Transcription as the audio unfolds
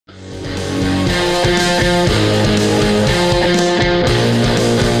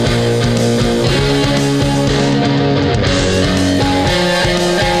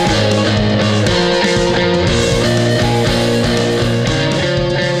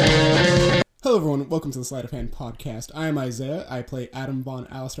Hello everyone, welcome to the Sleight of Hand podcast. I am Isaiah, I play Adam Von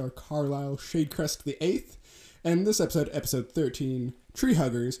Alistair Carlisle Shadecrest the 8th, and this episode, episode 13, Tree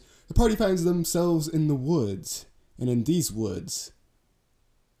Huggers, the party finds themselves in the woods, and in these woods,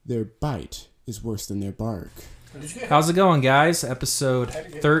 their bite is worse than their bark. How's it going, guys? Episode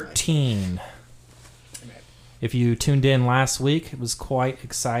 13. If you tuned in last week, it was quite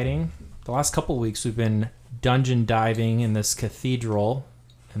exciting. The last couple of weeks we've been dungeon diving in this cathedral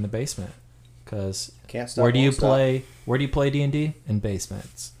in the basement. Because where do you play D&D? In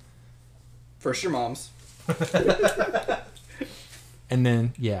basements. First your mom's. And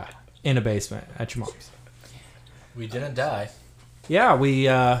then, yeah, in a basement at your mom's. We didn't die. Yeah, we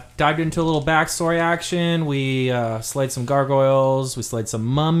dived into a little backstory action. We slayed some gargoyles. We slayed some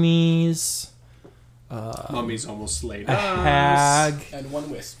mummies. Mummies almost slayed a hag. And one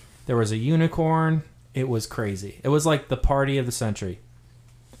wisp. There was a unicorn. It was crazy. It was like the party of the century.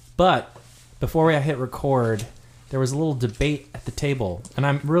 But before we hit record, there was a little debate at the table. And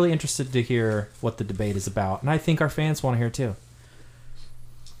I'm really interested to hear what the debate is about. And I think our fans want to hear too.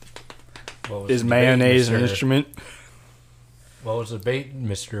 Is mayonnaise an instrument? What was the debate,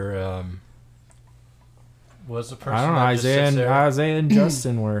 Mr. What was the person? I don't know. Isaiah and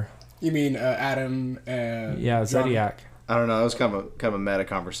Justin were. You mean Adam and... Yeah, Zediac. I don't know. It was kind of a meta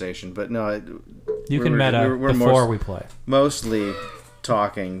conversation, but no. You can meta before we play. Mostly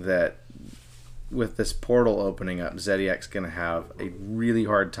talking that with this portal opening up, Zediac's going to have a really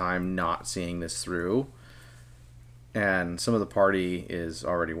hard time not seeing this through. And some of the party is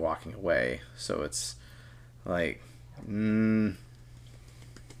already walking away. So it's like, In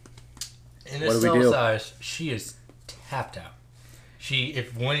what do we do? Eyes, she is tapped out.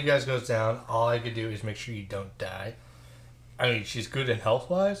 If one of you guys goes down, all I could do is make sure you don't die. I mean, she's good in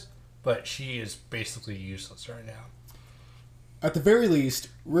health-wise, but she is basically useless right now. At the very least,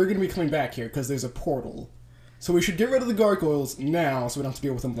 we're going to be coming back here because there's a portal. So we should get rid of the gargoyles now so we don't have to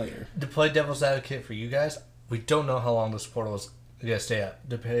deal with them later. To play devil's advocate for you guys, we don't know how long this portal is going to stay up.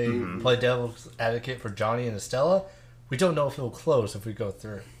 To play devil's advocate for Johnny and Estella, we don't know if it will close if we go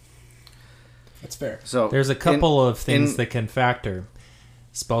through. That's fair. So there's a couple of things that can factor.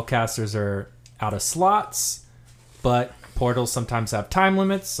 Spellcasters are out of slots, but portals sometimes have time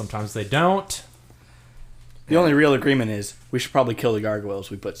limits, sometimes they don't. The only real agreement is we should probably kill the gargoyles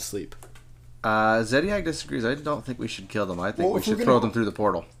we put to sleep. Zediac disagrees. I don't think we should kill them. I think we should throw them through the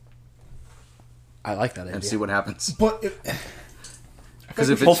portal. I like that idea. And see what happens. But...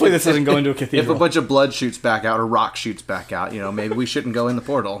 Hopefully this doesn't go into a cathedral. If a bunch of blood shoots back out or rock shoots back out, maybe we shouldn't go in the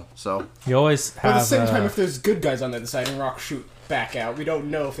portal. So you always have. But at the same time, if there's good guys on the other side and rock shoot back out, we don't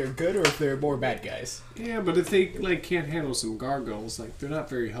know if they're good or if they're more bad guys. Yeah, but if they can't handle some gargoyles, they're not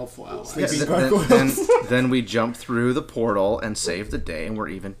very helpful allies. Then we jump through the portal and save the day, and we're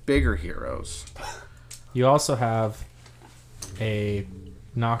even bigger heroes. You also have a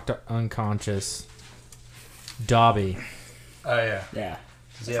knocked unconscious Dobby. Oh, yeah. Yeah.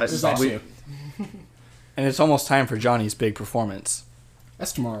 And it's almost time for Johnny's big performance.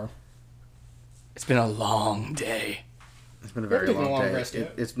 That's tomorrow. It's been a long day. It's been a very long day.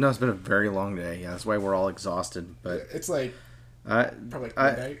 It's been a very long day. Yeah, that's why we're all exhausted. But it's like probably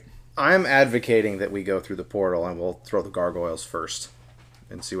midnight. I am advocating that we go through the portal and we'll throw the gargoyles first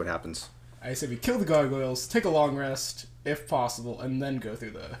and see what happens. I say we kill the gargoyles, take a long rest if possible, and then go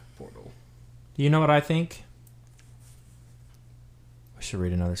through the portal. Do you know what I think? We should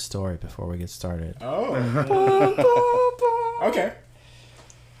read another story before we get started. Oh. Okay.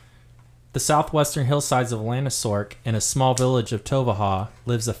 The southwestern hillsides of Lanasork, in a small village of Tovaha,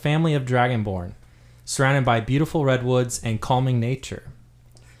 lives a family of dragonborn, surrounded by beautiful redwoods and calming nature.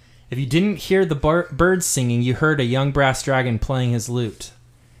 If you didn't hear the birds singing, you heard a young brass dragon playing his lute.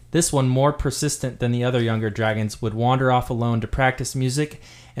 This one, more persistent than the other younger dragons, would wander off alone to practice music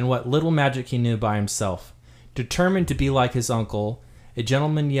and what little magic he knew by himself. Determined to be like his uncle, a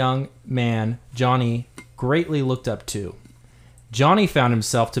gentleman young man Johnny greatly looked up to. Johnny found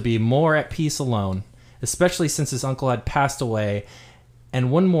himself to be more at peace alone, especially since his uncle had passed away,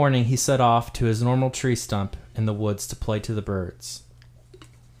 and one morning he set off to his normal tree stump in the woods to play to the birds.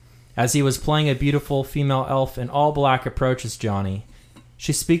 As he was playing, a beautiful female elf in all black approaches Johnny.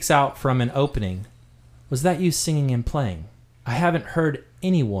 She speaks out from an opening. "Was that you singing and playing? I haven't heard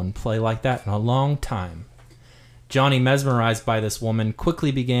anyone play like that in a long time." Johnny, mesmerized by this woman,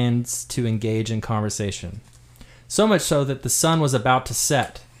 quickly begins to engage in conversation. So much so that the sun was about to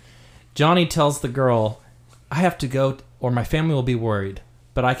set. Johnny tells the girl, "I have to go or my family will be worried,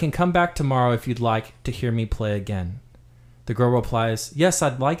 but I can come back tomorrow if you'd like to hear me play again." The girl replies, "Yes,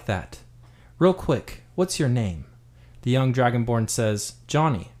 I'd like that. Real quick, what's your name?" The young dragonborn says,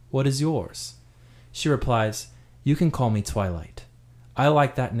 "Johnny, what is yours?" She replies, "You can call me Twilight." "I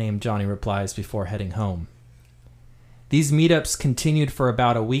like that name," Johnny replies before heading home. These meetups continued for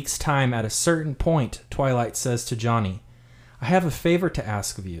about a week's time. At a certain point, Twilight says to Johnny, "I have a favor to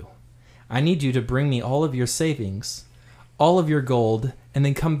ask of you. I need you to bring me all of your savings, all of your gold, and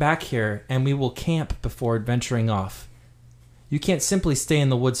then come back here and we will camp before adventuring off. You can't simply stay in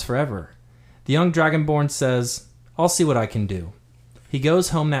the woods forever." The young Dragonborn says, "I'll see what I can do." He goes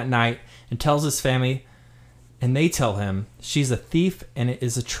home that night and tells his family, and they tell him she's a thief and it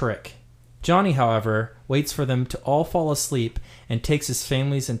is a trick. Johnny, however, waits for them to all fall asleep and takes his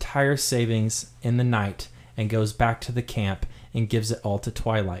family's entire savings in the night and goes back to the camp and gives it all to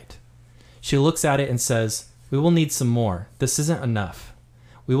Twilight. She looks at it and says, "We will need some more. This isn't enough.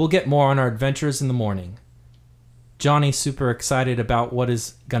 We will get more on our adventures in the morning." Johnny, super excited about what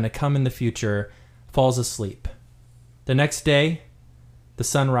is going to come in the future, falls asleep. The next day, the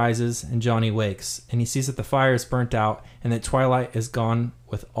sun rises and Johnny wakes, and he sees that the fire is burnt out and that Twilight is gone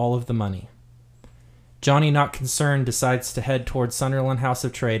with all of the money. Johnny, not concerned, decides to head towards Sunderland House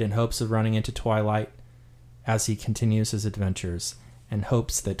of Trade in hopes of running into Twilight as he continues his adventures, and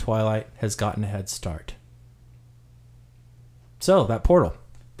hopes that Twilight has gotten a head start. So, that portal.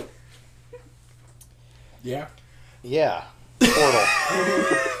 Yeah. Yeah. Portal.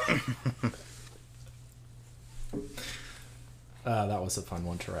 That was a fun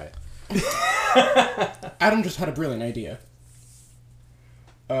one to write. Adam just had a brilliant idea.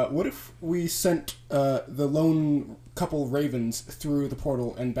 What if we sent the lone couple ravens through the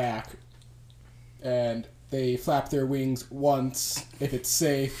portal and back, and they flap their wings once if it's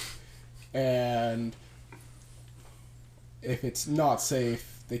safe, and if it's not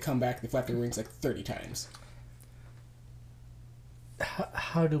safe, they come back and they flap their wings like 30 times.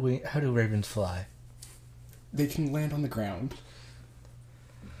 How do ravens fly? They can land on the ground.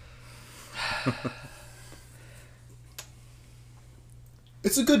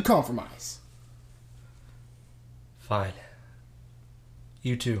 It's a good compromise. Fine.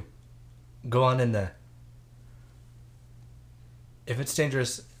 You two, go on in there. If it's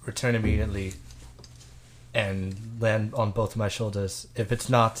dangerous, return immediately and land on both of my shoulders. If it's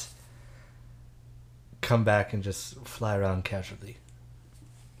not, come back and just fly around casually.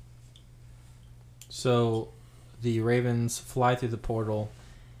 So the ravens fly through the portal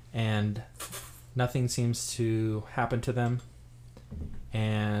and nothing seems to happen to them,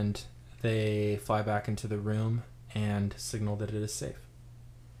 and they fly back into the room and signal that it is safe.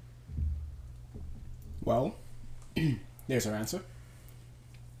 Well, there's our answer.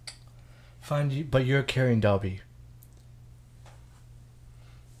 Fine, but you're carrying Dobby.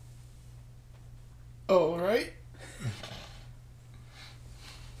 Alright.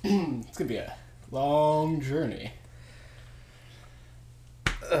 It's gonna be a long journey.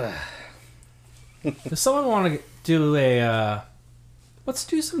 Does someone want to do a... let's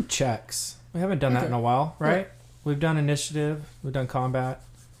do some checks. We haven't done that in a while, right? Yeah. We've done initiative. We've done combat.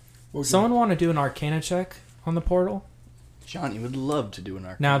 What would you Someone want to do an Arcana check on the portal? Johnny would love to do an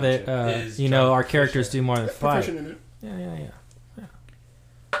arcana Now that, check. Is you know, John our characters do more than like? fight. Proficient in it. Yeah.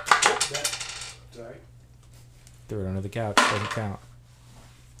 Sorry. Threw it under the couch. Doesn't count.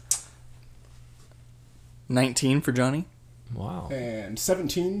 19 for Johnny. Wow. And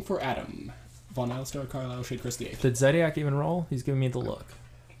 17 for Adam. Von Alistair, Carlisle, Shadecrest the 8th. Did Zediac even roll? He's giving me the look.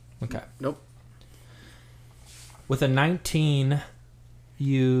 Okay. Nope. With a 19,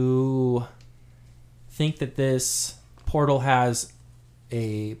 you think that this portal has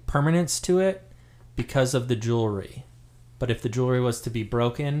a permanence to it because of the jewelry. But if the jewelry was to be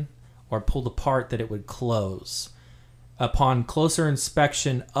broken or pulled apart, that it would close. Upon closer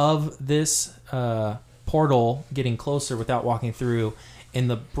inspection of this portal, getting closer without walking through, in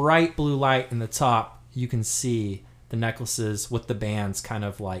the bright blue light in the top, you can see the necklaces with the bands kind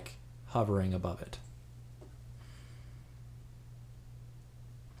of like hovering above it.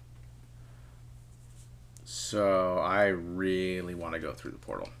 So I really want to go through the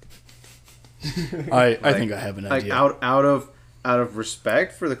portal. I think I have an Like idea. out of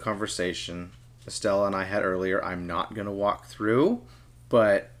respect for the conversation Estella and I had earlier, I'm not gonna walk through,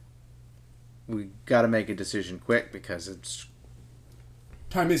 but we got to make a decision quick because it's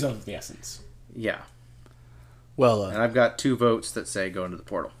Time is of the essence. yeah. Well, And I've got 2 votes that say go into the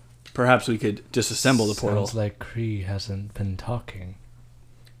portal. perhaps we could disassemble the portal. Sounds like Kree hasn't been talking.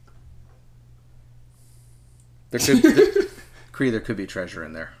 There could Kree, there could be treasure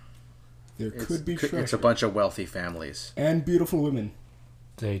in there. There could be treasure. It's a bunch of wealthy families. And beautiful women.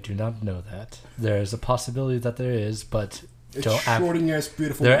 They do not know that. There is a possibility that there is, but It's don't act. Schrodinger's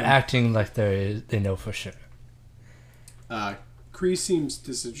beautiful They're women. acting like there is. They know for sure. Kree seems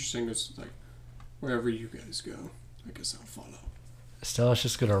disinteresting. It's like, Wherever you guys go, I guess I'll follow. Stella's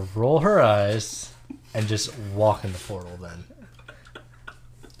just gonna roll her eyes and just walk in the portal then.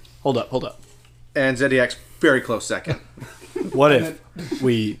 Hold up. And Zediac's very close second. What if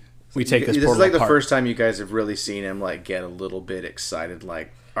we take this This portal is like the apart? first time you guys have really seen him like get a little bit excited.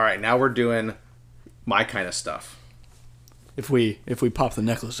 Like, all right, now we're doing my kind of stuff. If we pop the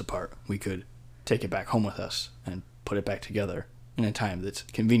necklace apart, we could take it back home with us and put it back together in a time that's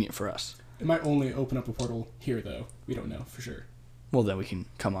convenient for us. It might only open up a portal here, though. We don't know for sure. Well, then we can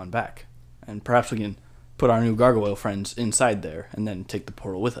come on back. And perhaps we can put our new gargoyle friends inside there and then take the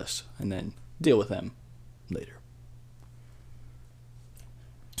portal with us and then deal with them later.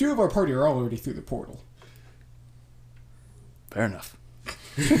 2 of our party are already through the portal. Fair enough.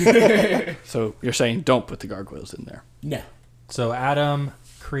 So you're saying don't put the gargoyles in there? No. So Adam,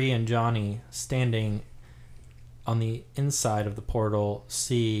 Kree, and Johnny standing on the inside of the portal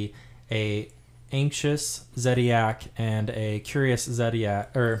see a anxious Zediac and a curious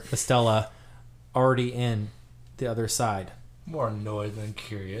Zediac, or Estella, already in the other side. More annoyed than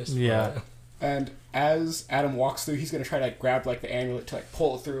curious. Yeah. but- And as Adam walks through, he's gonna try to grab like the amulet to like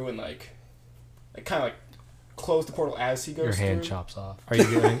pull it through and like kind of like close the portal as he goes Your hand through. chops off.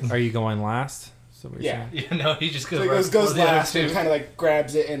 Are you going last? So Yeah. Yeah, no, he just goes So he right goes before the other last and two. kind of like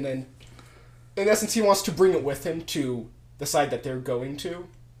grabs it, and then in essence he wants to bring it with him to the side that they're going to.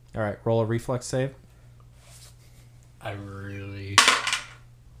 All right, roll a reflex save. I really...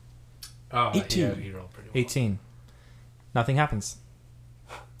 Oh, 18. yeah, you rolled pretty well. 18. Nothing happens.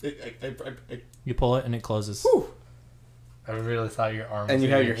 I, You pull it and it closes. whew. I really thought your arm And was you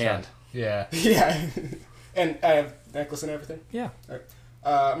in have your shot. hand. Yeah. Yeah. And I have necklace and everything. Yeah.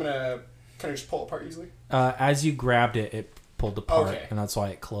 I'm gonna kind of just pull it apart easily. As you grabbed it, it pulled apart, Okay. and that's why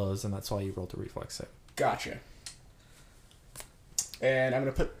it closed, and that's why you rolled a reflex save. Gotcha. And I'm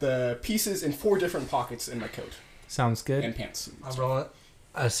gonna put the pieces in 4 different pockets in my coat Sounds good. and pants. I'm rolling.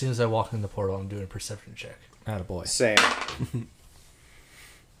 As soon as I walk in the portal, I'm doing a perception check. Attaboy. Same.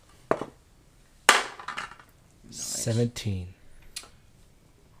 17.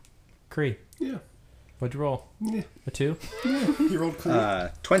 Kree, Yeah. what'd you roll? Yeah. A 2? He rolled clean.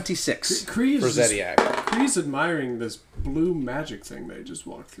 26 Kree for is just, Zediac. Kree's admiring this blue magic thing they just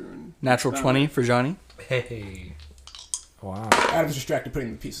walked through. And Natural 20 for Johnny. Hey. Wow. Adam's distracted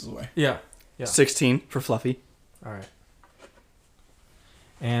putting the pieces away. Yeah. Yeah. 16 for Fluffy. All right.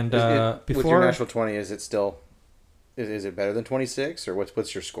 And With your before natural 20, is it still... Is it better than 26? Or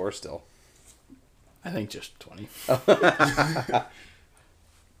what's your score still? I think just 20.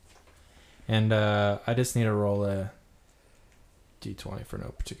 and I just need to roll a d20 for no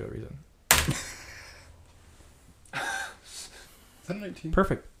particular reason. Is that a 19?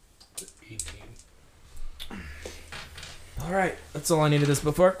 Perfect. 18. All right, that's all I needed this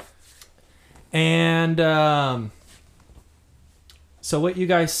before. And so what you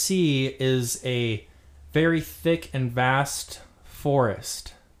guys see is a very thick and vast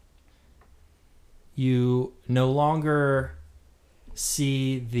forest. You no longer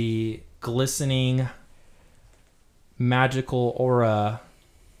see the glistening magical aura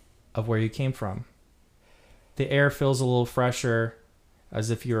of where you came from. The air feels a little fresher, as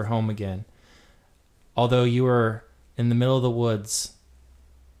if you were home again. Although you were in the middle of the woods,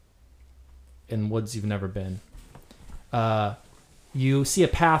 in woods you've never been. You see a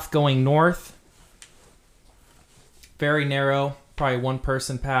path going north, very narrow, probably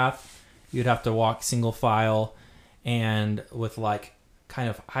one-person path. You'd have to walk single file, and with like kind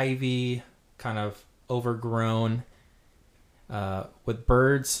of ivy, kind of overgrown, with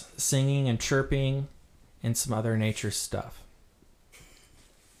birds singing and chirping, and some other nature stuff.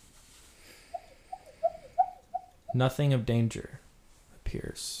 Nothing of danger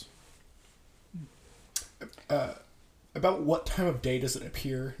appears. About what time of day does it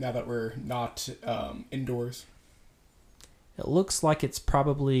appear now that we're not indoors? It looks like it's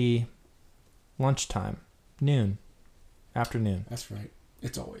probably lunchtime, noon, afternoon. That's right.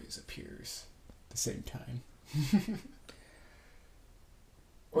 It always appears at the same time.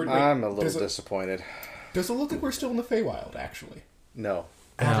 Or wait, I'm a little does it- disappointed. Does it look like we're still in the Feywild, actually? No.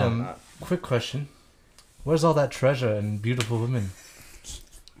 Adam, not. quick question. Where's all that treasure and beautiful women?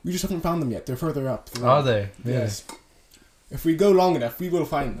 We just haven't found them yet. They're further up. Are they? Yes. If we go long enough, we will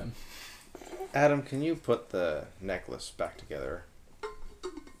find them. Adam, can you put the necklace back together,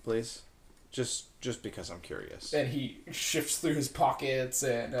 please? Just because I'm curious. And he shifts through his pockets,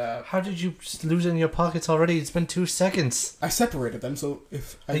 and How did you just lose it in your pockets already? It's been 2 seconds. I separated them, so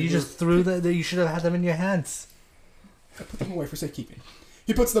if You just threw that. You should have had them in your hands. I put them away for safekeeping.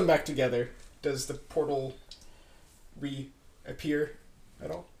 He puts them back together. Does the portal reappear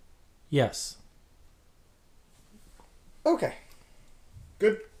at all? Yes. Okay.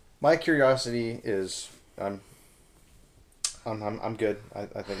 Good. My curiosity is I'm good. I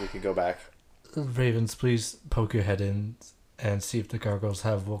think we could go back. Ravens, please poke your head in and see if the gargoyles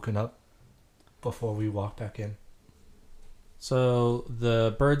have woken up before we walk back in. So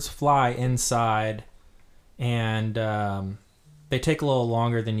the birds fly inside, and they take a little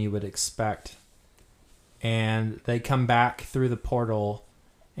longer than you would expect. And they come back through the portal,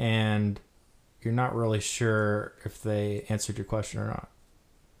 and you're not really sure if they answered your question or not.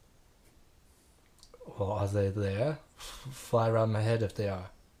 Well, are they there? Fly around my head if they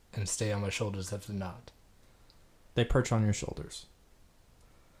are, and stay on my shoulders if they're not. They perch on your shoulders.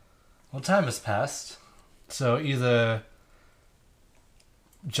 Well, time has passed, so either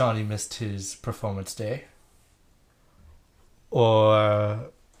Johnny missed his performance day,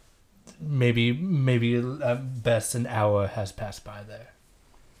 or maybe at best an hour has passed by there.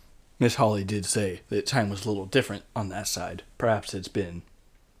 Miss Holly did say that time was a little different on that side. Perhaps it's been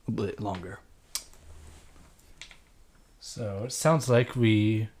a bit longer. So it sounds like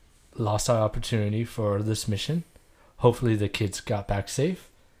we lost our opportunity for this mission. Hopefully the kids got back safe.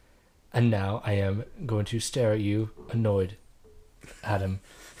 And now I am going to stare at you, annoyed, Adam.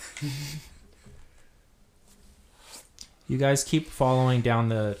 You guys keep following down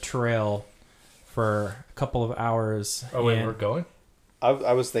the trail for a couple of hours. Oh, wait, and- we're going?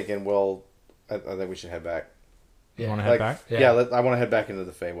 I was thinking, well, I think we should head back. You want to head back? Yeah, I want to head back into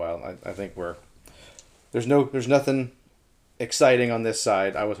the Feywild. I think there's nothing exciting on this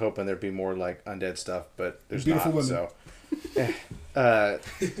side. I was hoping there'd be more like undead stuff, but there's Beautiful not. women. So,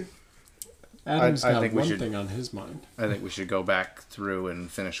 Adam's I got think we one should- thing on his mind. I think we should go back through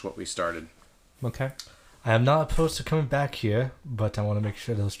and finish what we started. Okay. I am not opposed to coming back here, but I want to make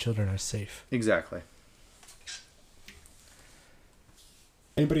sure those children are safe. Exactly.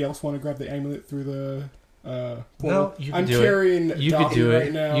 Anybody else want to grab the amulet through the portal? No, you can I'm do it. carrying You could Dottie do it.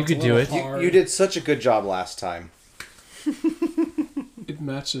 right now. You It's a could do little it. hard. You did such a good job last time. It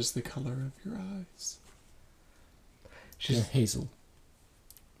matches the color of your eyes. They're hazel.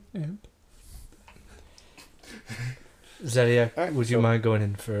 And Zediac, All right, would you so- mind going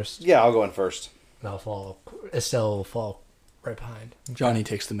in first? Yeah, I'll go in first. And I'll follow. Estelle will fall right behind. Johnny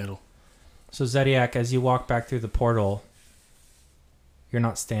takes the middle. So Zediac, as you walk back through the portal, you're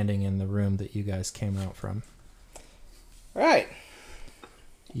not standing in the room that you guys came out from. All right.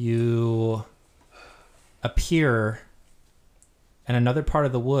 You appear in another part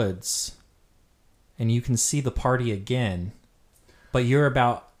of the woods, and you can see the party again, but you're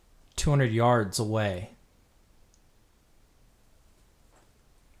about 200 yards away.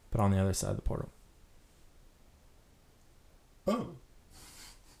 But on the other side of the portal. Oh.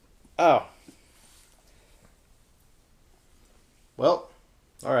 Oh. Well,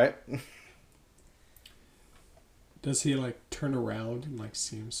 all right. does he like turn around and like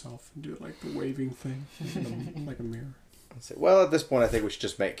see himself and do like the waving thing like a mirror? Well, at this point, I think we should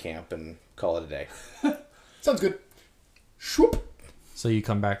just make camp and call it a day. Sounds good. Shwoop. So you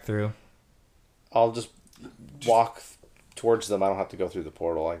come back through. I'll just walk towards them. I don't have to go through the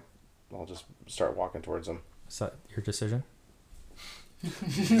portal. I'll just start walking towards them. Is that your decision?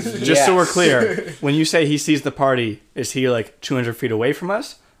 Just so we're clear, when you say he sees the party, is he like 200 feet away from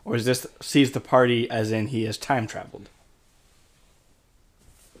us? Or is this sees the party as in he has time traveled?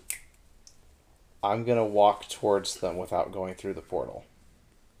 I'm going to walk towards them without going through the portal.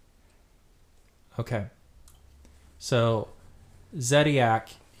 Okay. So, Zediac,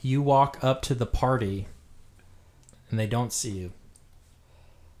 you walk up to the party, and they don't see you.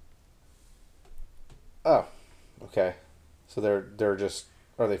 Oh, okay. So they're just,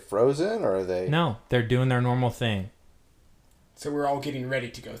 are they frozen or are they? No, they're doing their normal thing. So we're all getting ready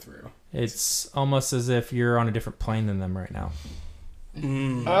to go through. It's almost as if you're on a different plane than them right now.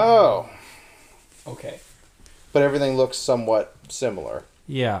 Oh, Okay. but everything looks somewhat similar.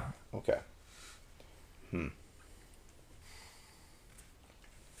 Yeah. Okay.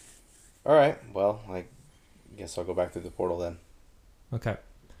 All right. Well, I guess I'll go back through the portal then. Okay.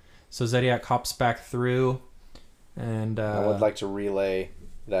 So Zediac hops back through, and I would like to relay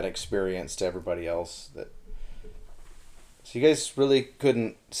that experience to everybody else. So you guys really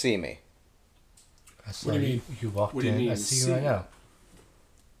couldn't see me. What do you mean? You walked What do you in. mean, I see you see? right now.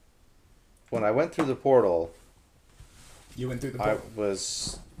 When I went through the portal, You went through the I portal.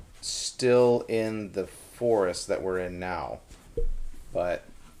 was still in the forest that we're in now, but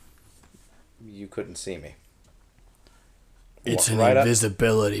you couldn't see me. It's Walk an right up-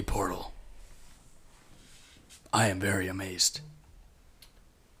 invisibility portal. I am very amazed.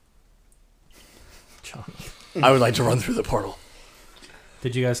 Johnny. I would like to run through the portal.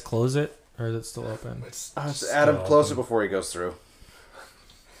 Did you guys close it Or is it still open? It's Adam, still close it open. before he goes through.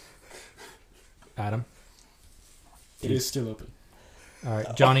 Adam? It is still open. All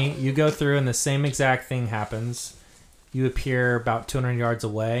right, Johnny, you go through and the same exact thing happens. You appear about 200 yards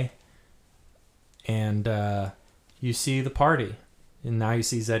away, and you see the party. And now you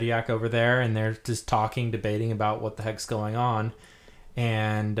see Zediac over there, and they're just talking, debating about what the heck's going on.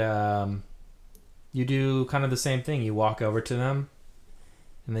 And you do kind of the same thing. You walk over to them,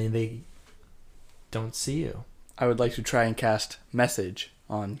 and then they don't see you. I would like to try and cast Message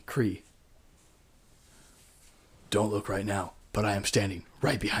on Kree. Don't look right now, but I am standing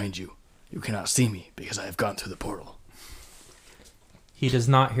right behind you. You cannot see me because I have gone through the portal. He does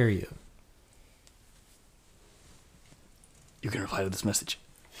not hear you. You can reply to this message.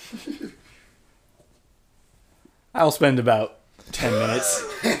 I'll spend about 10 minutes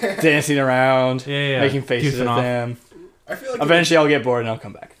dancing around, Yeah. making faces Goofing at off. them. I feel like Eventually, I'll get bored and I'll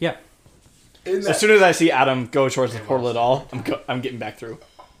come back. Yeah. in that, As soon as I see Adam go towards the portal at all, I'm getting back through.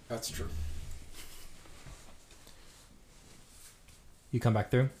 that's true. You come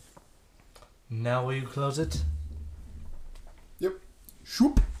back through. Now will you close it? Yep.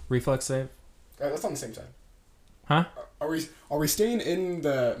 Shoop. Reflex save. That's on the same side. Huh? Are we staying in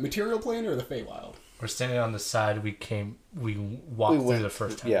the material plane or the Feywild? We're standing on the side we walked through the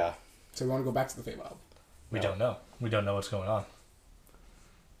first time. Yeah. So we want to go back to the Feywild. We don't know. We don't know what's going on.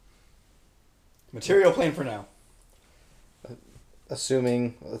 Material plane for now.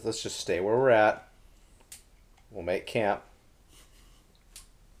 Assuming, let's just stay where we're at. We'll make camp.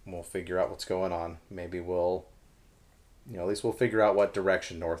 We'll figure out what's going on. Maybe we'll, at least we'll figure out what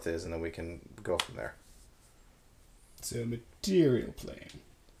direction north is, and then we can go from there. So material plane.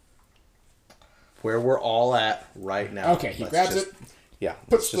 Where we're all at right now. Okay, he Let's grabs just- it, Yeah.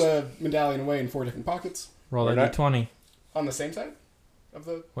 puts let's the medallion away in 4 different pockets Roll We're a not- d20. on the same side of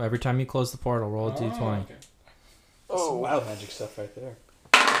the. Well, every time you close the portal, roll a d20. Okay. Oh, wow. Magic stuff right there.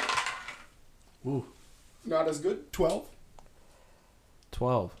 Ooh. Not as good. 12.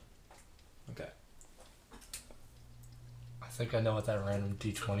 12. Okay. I think I know what that random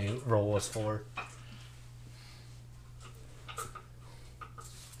D20 roll was for.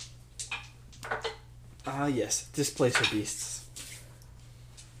 Ah, yes. Displacer beasts.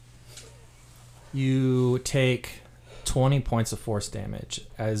 You take 20 points of force damage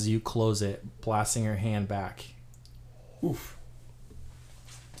as you close it, blasting your hand back. Oof.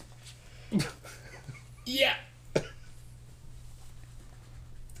 Yeah.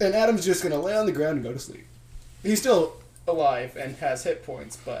 And Adam's just gonna lay on the ground and go to sleep. He's still alive and has hit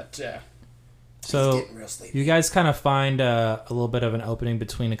points, but So he's getting real sleepy. you guys kind of find a little bit of an opening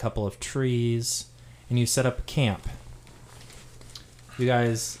between a couple of trees, and you set up a camp. You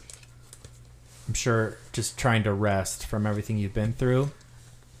guys, I'm sure, just trying to rest from everything you've been through.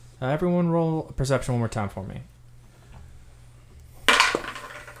 Everyone roll a perception one more time for me.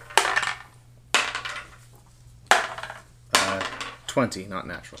 20, not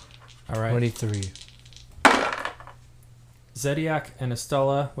natural. All right. 23. Zediac and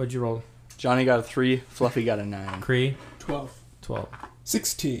Estella, what'd you roll? Johnny got a 3. Fluffy got a 9. Kree, 12. 12.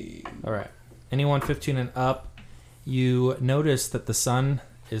 16. All right. Anyone 15 and up, you notice that the sun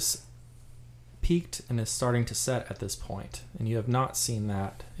is peaked and is starting to set at this point, and you have not seen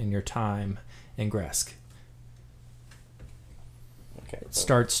that in your time in Gresk. Okay. It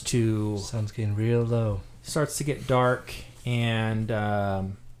starts to Getting real low. get dark, and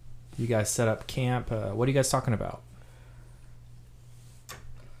you guys set up camp. What are you guys talking about?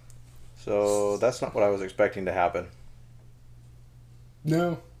 So that's not what I was expecting to happen.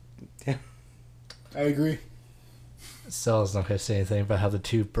 No. Yeah. I agree. Stella's not going to say anything about how the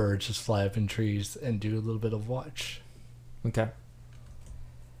two birds just fly up in trees and do a little bit of watch. Okay.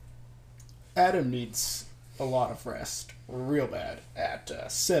 Adam needs a lot of rest, real bad,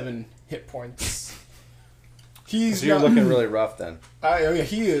 at 7 hit points. He's So you're not- looking really rough then. Oh yeah,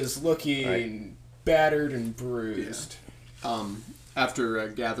 he is looking Right. battered and bruised. After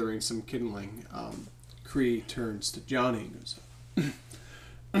gathering some kindling, Kree turns to Johnny and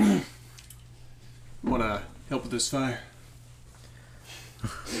goes, "Want to help with this fire?"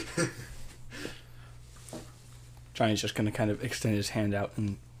 Johnny's just going to kind of extend his hand out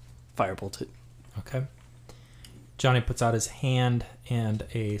and firebolt it. Okay. Johnny puts out his hand, and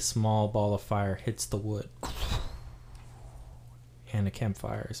a small ball of fire hits the wood. And a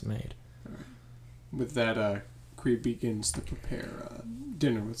campfire is made. With that, Kree begins to prepare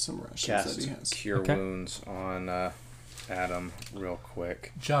dinner with some rations Cast that he has. Cure Okay. Wounds on Adam real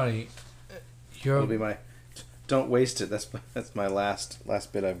quick. Johnny, It'll be my. Don't waste it. That's my last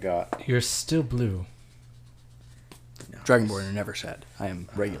bit I've got. you're still blue. Dragonborn are never sad. I am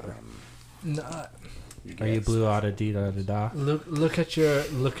regular. No, Are you blue out of da da da? look at your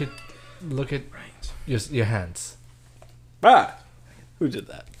your hands. Ah! Who did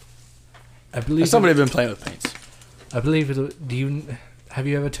that? I believe Has somebody been playing with paints? I believe it. Have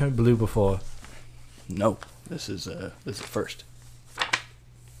you ever turned blue before? No. This is first.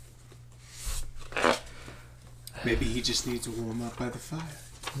 Maybe he just needs to warm up by the fire.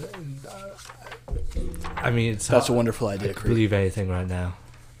 I mean, That's a wonderful idea, I could Creed. believe anything right now.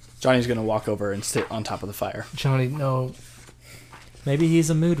 Johnny's gonna walk over and sit on top of the fire. Johnny, no. Maybe he's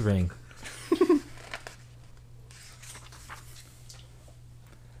a mood ring.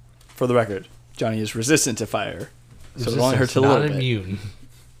 For the record, Johnny is resistant to fire, so it only Resistance, hurts a not little bit. immune.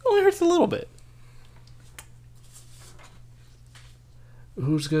 Only hurts a little bit.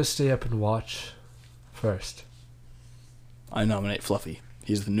 Who's gonna stay up and watch first? I nominate Fluffy.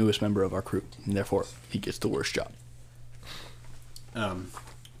 He's the newest member of our crew, and therefore he gets the worst job.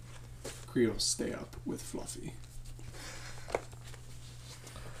 Cree will stay up with Fluffy.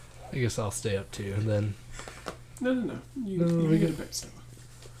 I guess I'll stay up too. Then No. You we get get- a bed, Stella.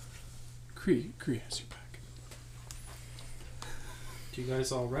 Cree has your back. Do you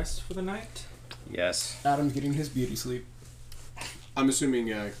guys all rest for the night? Yes. Adam's getting his beauty sleep. I'm assuming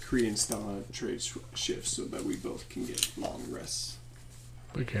Cree and Stella trade shifts so that we both can get long rests.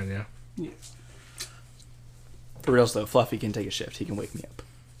 we can, yeah. Yeah. For reals though, Fluffy can take a shift. He can wake me up.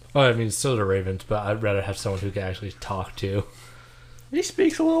 Oh, I mean, still the Ravens, but I'd rather have someone who can actually talk to. He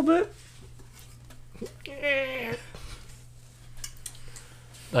speaks a little bit.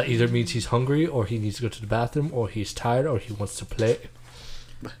 That either means he's hungry, or he needs to go to the bathroom, or he's tired, or he wants to play.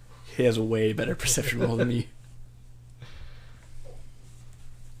 He has a way better perception roll than me.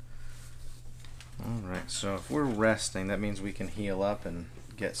 All right. So if we're resting, that means we can heal up and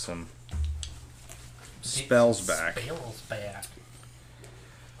get some spells back. Spells back.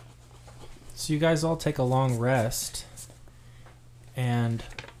 So you guys all take a long rest, and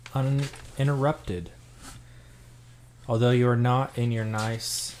uninterrupted. Although you are not in your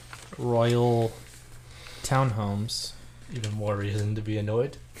nice royal townhomes, Even more reason to be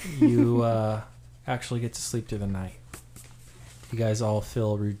annoyed. you actually get to sleep through the night. You guys all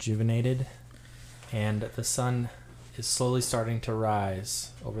feel rejuvenated, and the sun is slowly starting to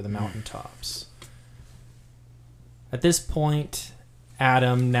rise over the mountaintops. At this point,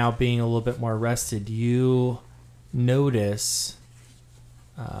 Adam, now being a little bit more rested, you notice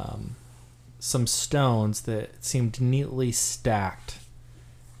some stones that seemed neatly stacked.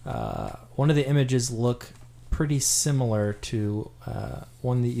 One of the images look pretty similar to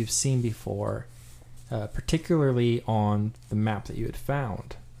one that you've seen before, particularly on the map that you had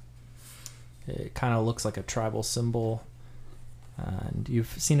found. It kind of looks like a tribal symbol, and you've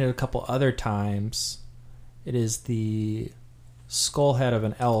seen it a couple other times. It is the skull head of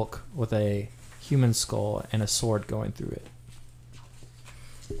an elk with a human skull and a sword going through it.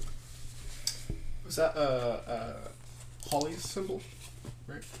 Was that Holly's symbol?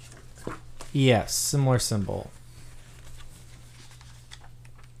 Right? Yes, similar symbol.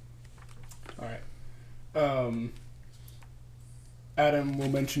 Alright. Adam will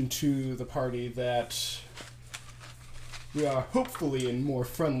mention to the party that we are hopefully in more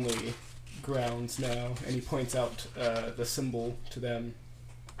friendly grounds now, and he points out the symbol to them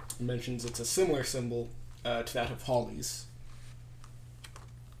and mentions it's a similar symbol to that of Holly's.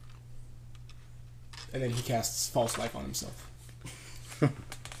 And then he casts False Life on himself.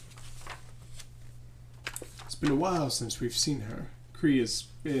 It's been a while since we've seen her. Cree has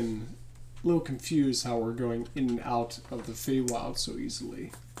been a little confused how we're going in and out of the Feywild so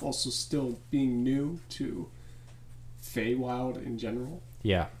easily. Also still being new to Feywild in general.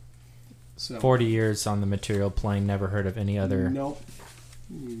 Yeah. So 40 years on the material plane, never heard of any other. Nope.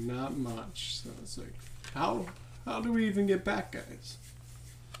 Not much. So it's like, how do we even get back, guys?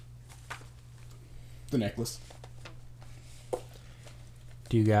 The necklace.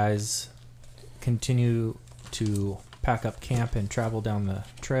 Do you guys continue to pack up camp and travel down the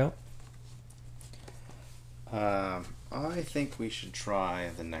trail? I think we should try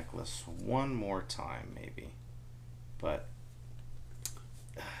the necklace one more time, maybe. But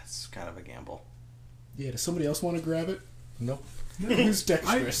it's kind of a gamble. Yeah, does somebody else want to grab it? Nope. Who's I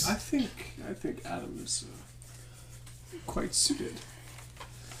dexterous? think Adam is quite suited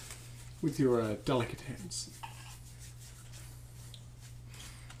with your delicate hands.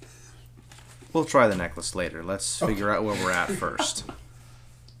 We'll try the necklace later. Let's figure out where we're at first.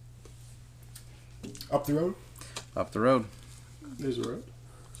 Up the road? Up the road. There's a road.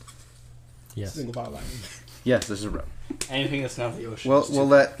 Yes. Single file line. Yes, this is a road. Anything that's not the ocean. We'll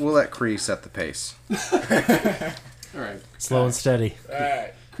let Cree set the pace. All right. Slow and steady.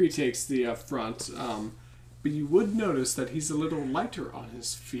 Alright. Cree takes the front, but you would notice that he's a little lighter on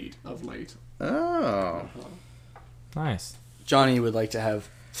his feet of late. Oh. Nice. Johnny would like to have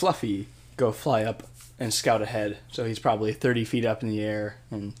Fluffy go fly up and scout ahead, so he's probably 30 feet up in the air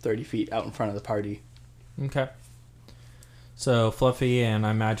and 30 feet out in front of the party. Okay. So Fluffy and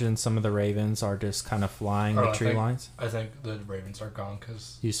I imagine some of the ravens are just kind of flying the tree lines. I think the ravens are gone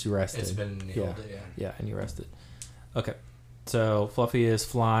because You rested. it's been nailed. Yeah, and you rested. Okay. So Fluffy is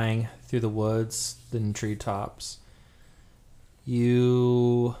flying through the woods, then treetops.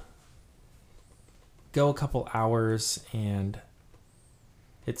 You go a couple hours, and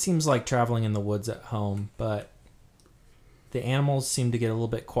it seems like traveling in the woods at home, but the animals seem to get a little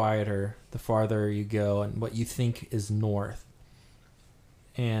bit quieter the farther you go and what you think is north.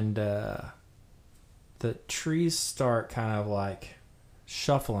 And the trees start kind of like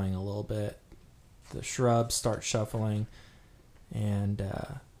shuffling a little bit. The shrubs start shuffling, and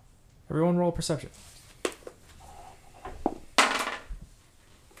everyone roll perception.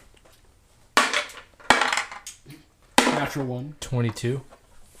 Natural 1. 22.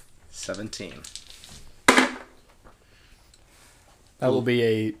 17. That will be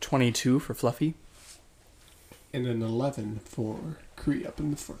a 22 for Fluffy. And an 11 for Cree up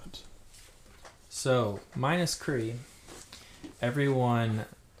in the front. So, minus Cree, everyone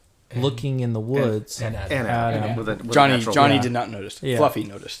looking in the woods. And And Adam. Adam. With a Johnny natural- Johnny Yeah. did not notice. Yeah. Fluffy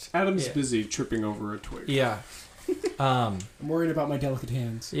noticed. Adam's Yeah. busy tripping over a twig. Yeah. I'm worried about my delicate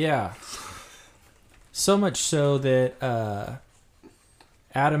hands. Yeah. So much so that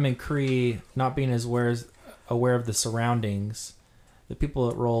Adam and Cree, not being as aware of the surroundings, the people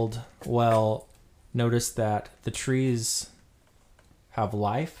that rolled well noticed that the trees have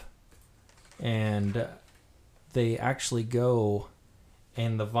life, and they actually go,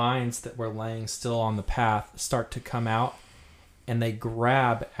 and the vines that were laying still on the path start to come out, and they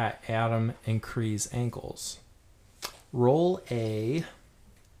grab at Adam and Cree's ankles. Roll a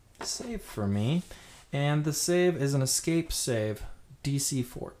save for me, and the save is an escape save, DC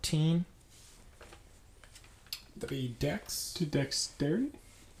 14. That'd be Dex. To dexterity?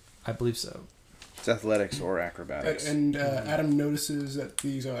 I believe so. It's athletics or acrobatics. And Adam notices that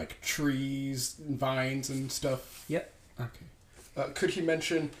these are like trees and vines and stuff. Yep. Okay. Could he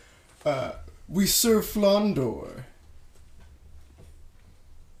mention, we serve Flandor?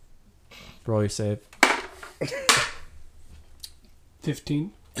 Roll your save.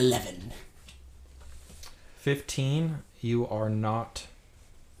 15. 11. 15, you are not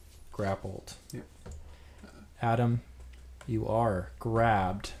grappled. Yep. Adam, you are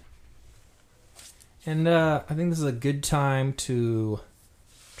grabbed. And I think this is a good time to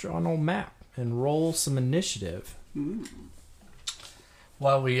draw an old map and roll some initiative.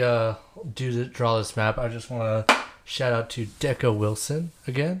 While we draw this map, I just want to shout out to Deco Wilson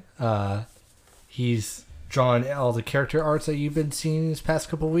again. He's drawn all the character arts that you've been seeing these past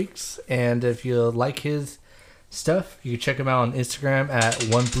couple weeks, and if you like his stuff, you can check him out on Instagram at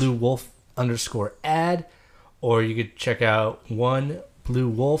onebluewolf_ad, or you could check out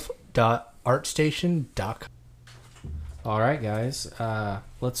onebluewolf.artstation.com. All right, guys.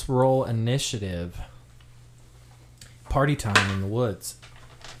 Let's roll initiative. Party time in the woods.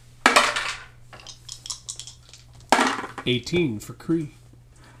 18 for Cree.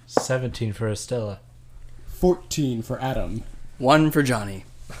 17 for Estella. 14 for Adam. 1 for Johnny.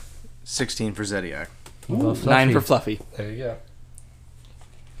 16 for Zediac. Well, 9 for Fluffy. There you go.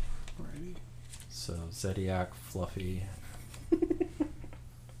 Alrighty. So, Zediac, Fluffy.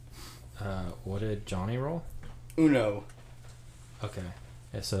 What did Johnny roll? Uno. Okay.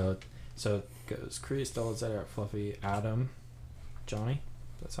 Yeah, so it goes Cree, Stella, Zediac, Fluffy, Adam, Johnny.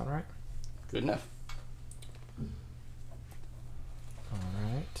 Does that sound right? Good enough. All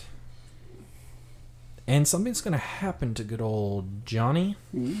right. And something's going to happen to good old Johnny.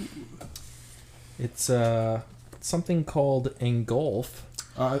 It's something called engulf.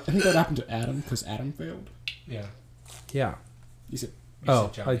 I think that happened to Adam because Adam failed. Yeah. Yeah. You said, Oh,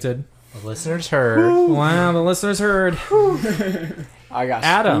 said Johnny. I did. The listeners heard. Wow, the listeners heard. I got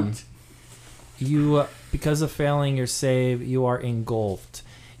Adam, spooked. you, because of failing your save, you are engulfed.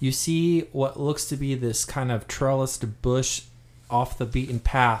 You see what looks to be this kind of trellised bush off the beaten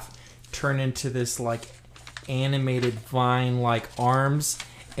path turn into this like animated vine-like arms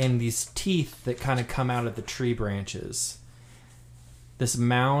and these teeth that kind of come out of the tree branches. This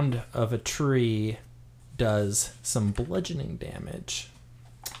mound of a tree does some bludgeoning damage.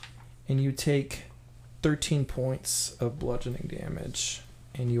 And you take 13 points of bludgeoning damage,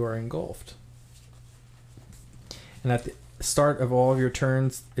 and you are engulfed. And at the start of all of your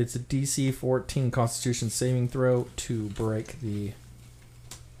turns, it's a DC 14 Constitution saving throw to break the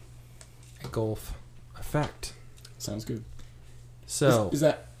engulf effect. Sounds good. So Is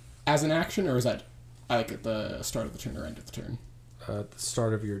that as an action, or is that like at the start of the turn or end of the turn? at the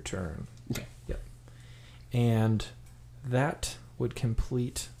start of your turn. Okay. Yep. And that would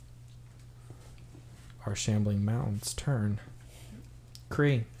complete our Shambling Mountain's turn.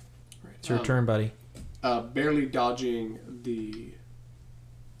 Kree, it's your turn, buddy. Barely dodging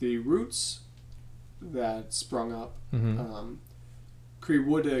the roots that sprung up. Mm-hmm. Kree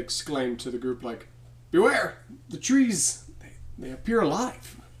would exclaim to the group, like, "Beware! The trees, they appear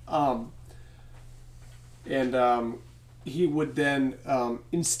alive." He would then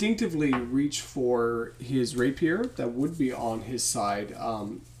instinctively reach for his rapier that would be on his side.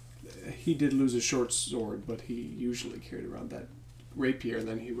 He did lose a short sword, but he usually carried around that rapier, and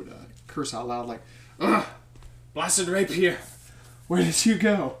then he would curse out loud, like, "Ugh! Blasted rapier! Where did you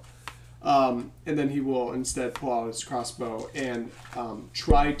go?" And then he will instead pull out his crossbow and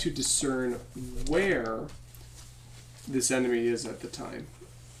try to discern where this enemy is at the time.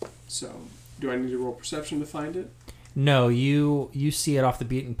 So, do I need to roll perception to find it? No, you see it off the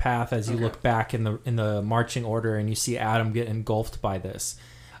beaten path as you Okay. look back in the marching order, and you see Adam get engulfed by this.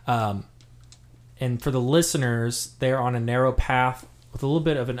 And for the listeners, they're on a narrow path with a little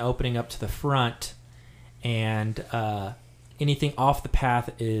bit of an opening up to the front, and anything off the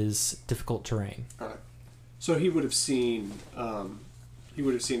path is difficult terrain. All right. So he would have seen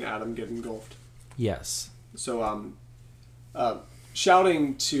Adam get engulfed. Yes. So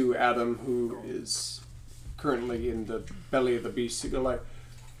shouting to Adam, who is currently in the belly of the beast, he'd go like,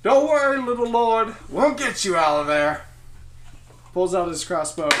 "Don't worry, little lord, we'll get you out of there." Pulls out his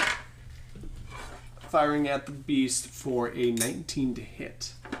crossbow, firing at the beast for a 19 to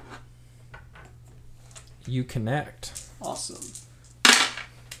hit. You connect. Awesome.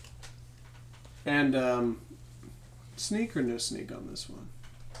 And sneak or no sneak on this one?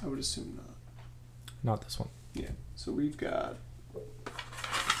 I would assume not. Not this one. Yeah. So we've got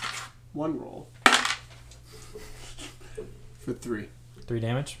one roll for 3. 3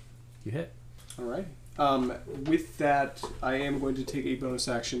 damage. You hit. All right. With that, I am going to take a bonus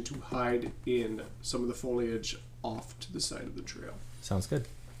action to hide in some of the foliage off to the side of the trail. Sounds good.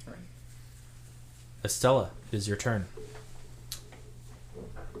 All right. Estella, it is your turn.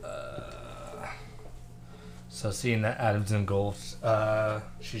 So seeing that Adam's engulfed,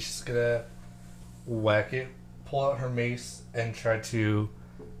 she's just gonna whack it, pull out her mace, and try to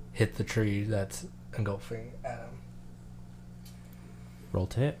hit the tree that's engulfing Adam. Roll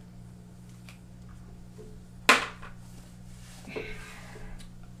to hit.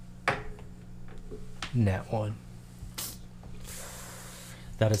 Nat 1.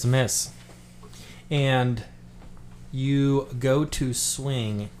 That is a miss. And you go to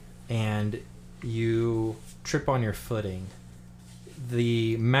swing and you trip on your footing.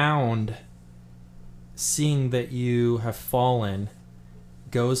 The mound, seeing that you have fallen,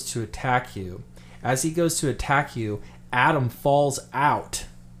 goes to attack you. As he goes to attack you, Adam falls out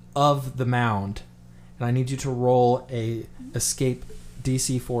of the mound. And I need you to roll a escape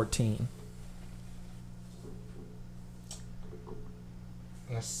DC 14.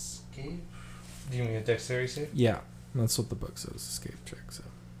 Escape? Do you mean a dexterity save? Yeah, that's what the book says, escape check. So.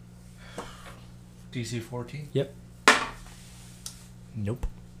 DC 14? Yep. Nope.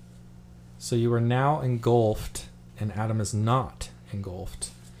 So you are now engulfed, and Adam is not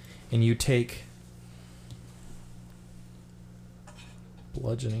engulfed. And you take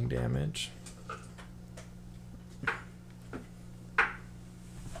bludgeoning damage.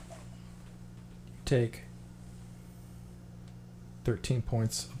 Take 13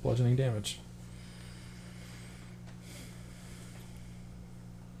 points of bludgeoning damage.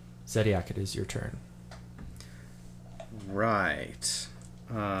 Zediac, it is your turn. Right.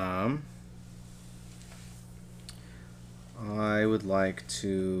 I would like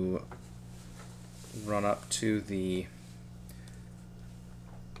to run up to the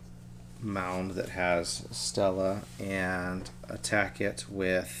mound that has Stella and attack it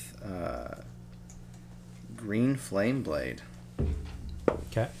with green flame blade.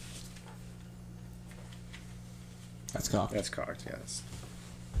 Okay. That's cocked. That's cocked, yes.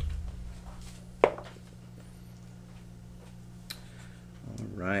 All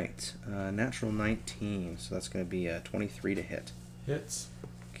right. Natural 19, so that's going to be a 23 to hit. Hits.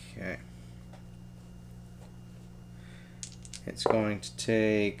 Okay. It's going to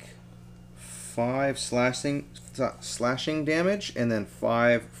take 5 slashing damage and then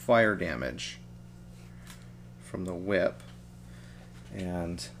 5 fire damage from the whip.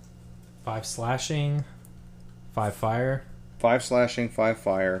 And 5 slashing, 5 fire. 5 slashing, 5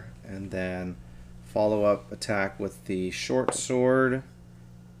 fire, and then follow-up attack with the short sword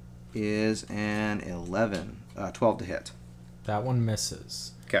is an 12 to hit. That one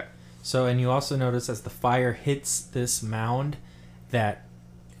misses. Okay. So, and you also notice as the fire hits this mound that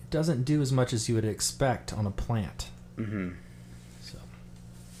it doesn't do as much as you would expect on a plant. Mm-hmm. So,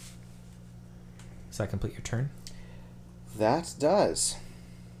 does that complete your turn? That does.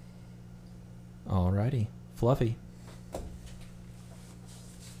 Alrighty. Fluffy.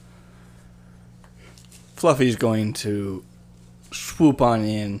 Fluffy's going to swoop on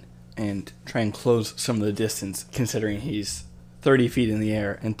in and try and close some of the distance, considering he's 30 feet in the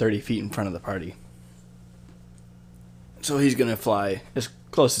air and 30 feet in front of the party. So he's going to fly as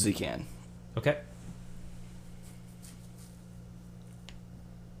close as he can. Okay.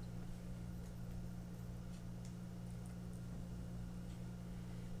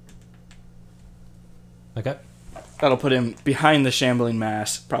 Okay. That'll put him behind the shambling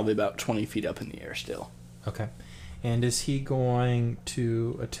mass, probably about 20 feet up in the air still. Okay. And is he going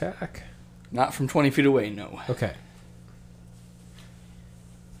to attack? Not from 20 feet away, no. Okay.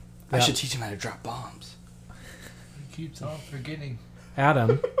 I Yeah. should teach him how to drop bombs. He keeps on forgetting.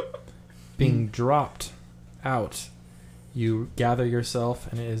 Adam, being dropped out, you gather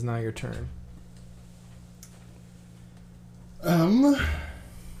yourself, and it is now your turn.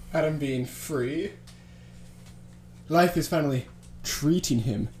 Adam being free. Life is finally treating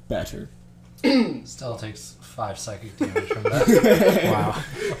him better. Still takes 5 psychic damage from that. Wow.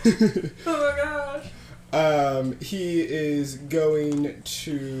 Oh my gosh. He is going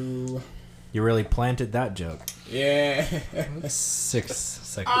to... You really planted that joke. Yeah. 6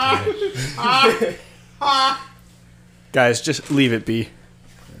 psychic damage. Guys, just leave it be.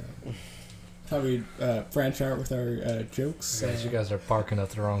 Thought we'd branch out with our jokes. Guys, you guys are barking up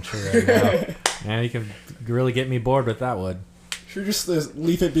the wrong tree right now. Man, you can really get me bored with that one. Should we just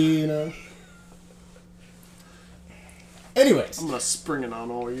leave it be, you know? Anyways. I'm gonna spring it on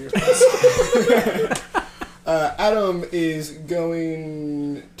all you. Adam is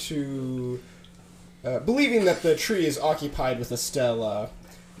going to... believing that the tree is occupied with Estella,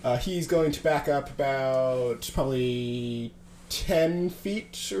 he's going to back up about probably 10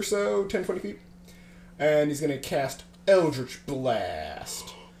 feet or so, 10, 20 feet. And he's going to cast Eldritch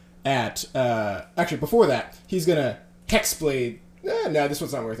Blast at... actually, before that, he's going to Hexblade... no, this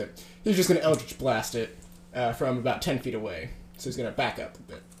one's not worth it. He's just going to Eldritch Blast it from about 10 feet away. So he's going to back up a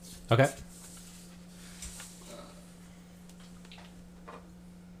bit. Okay.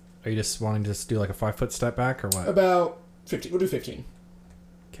 Are you just wanting to just do like a 5-foot step back or what? About 15. We'll do 15.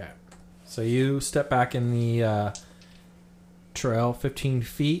 Okay. So you step back in the trail 15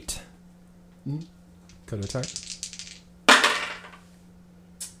 feet. Mhm. Go to attack.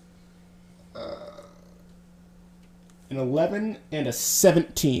 An 11 and a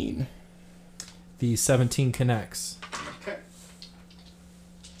 17. The 17 connects. Okay.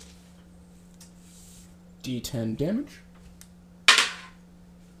 D10 damage.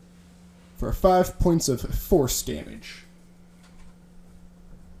 For 5 points of force damage.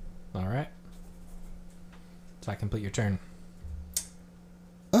 All right. Does that complete your turn?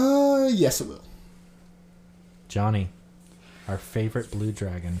 Yes it will. Johnny, our favorite blue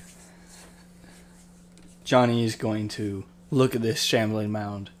dragon. Johnny is going to look at this shambling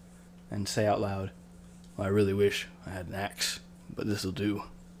mound and say out loud, well, I really wish I had an axe, but this'll do.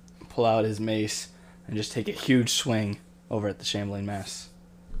 Pull out his mace and just take a huge swing over at the shambling mass.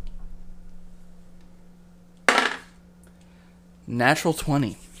 Natural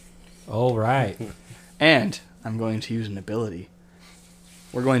 20. All right. And I'm going to use an ability.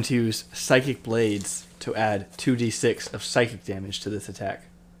 We're going to use Psychic Blades to add 2d6 of psychic damage to this attack.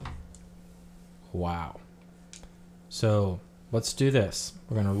 Wow. So let's do this.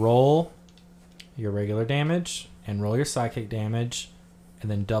 We're going to roll your regular damage and roll your psychic damage and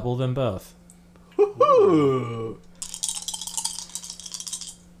then double them both. Woohoo!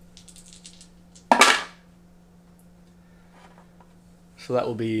 So that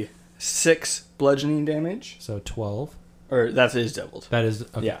will be 6 bludgeoning damage. So 12. Or that is doubled. That is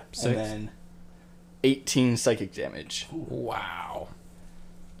okay, Yeah. 6. And then 18 psychic damage. Wow.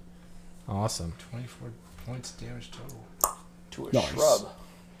 Awesome. 24 points damage total. To a Nice. shrub.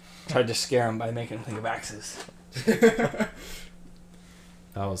 Tried to scare him by making him think of axes. That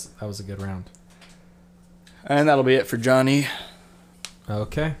was a good round. And that'll be it for Johnny.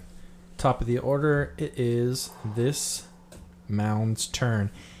 Okay. Top of the order, it is this mound's turn.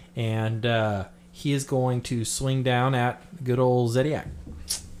 And he is going to swing down at good old Zediac.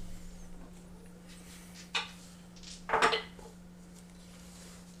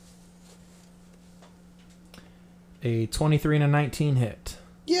 A 23 and a 19 hit.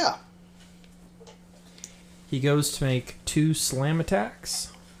 Yeah. He goes to make 2 slam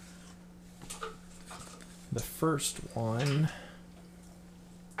attacks. The first one,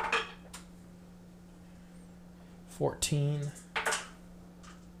 14.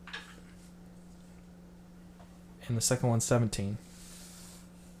 And the second one, 17.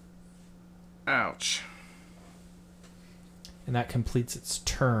 Ouch. And that completes its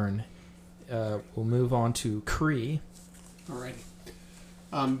turn. We'll move on to Kree. Alrighty.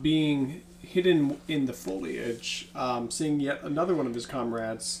 Being hidden in the foliage, seeing yet another one of his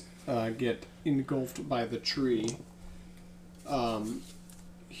comrades get engulfed by the tree,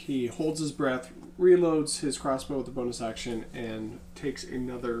 he holds his breath, reloads his crossbow with a bonus action, and takes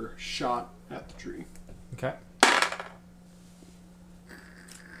another shot at the tree. Okay.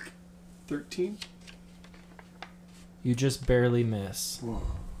 13. You just barely miss. Whoa.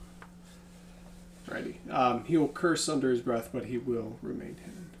 Righty. He will curse under his breath, but he will remain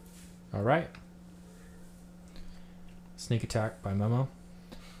hidden. All right. Sneak attack by Momo.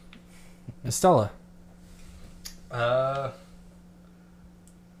 Estella. Can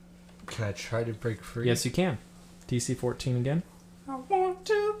I try to break free? Yes, you can. DC 14 again. I want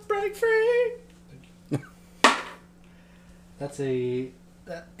to break free. That's a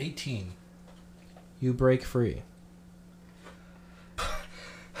 18. You break free.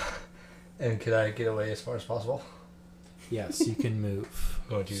 And could I get away as far as possible? Yes, you can move.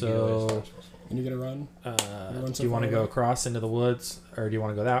 Going to get away as far as So, possible. And you're gonna run? Run so do you want to far go away? across into the woods, or do you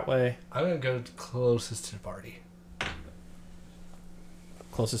want to go that way? I'm gonna go closest to the party.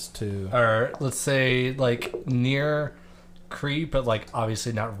 Closest to... Or let's say like near Kree, but like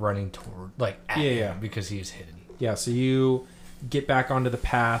obviously not running toward like at Yeah. him because he is hidden. Yeah, so you get back onto the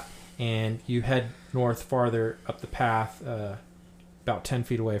path, and you head north farther up the path, about 10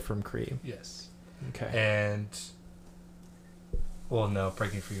 feet away from Kree. Yes. Okay. And well, no,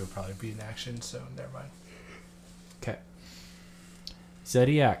 breaking free would probably be an action, so never mind. Okay.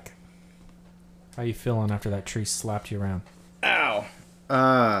 Zediac. How you feeling after that tree slapped you around? Ow.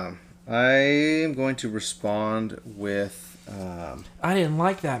 I am going to respond with. I didn't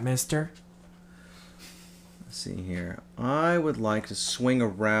like that, mister. Let's see here. I would like to swing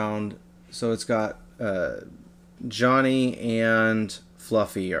around. So it's got Johnny and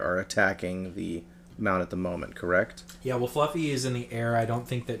Fluffy are attacking the mount at the moment, correct? Yeah, well, Fluffy is in the air. I don't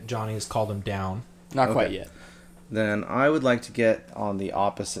think that Johnny has called him down. Not Okay. quite yet. Then I would like to get on the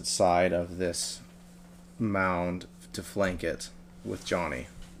opposite side of this mound to flank it with Johnny.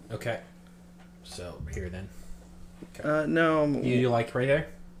 Okay. So, here then. No, You like right there?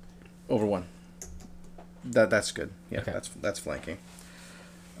 over one. That's good. Yeah, Okay. that's flanking.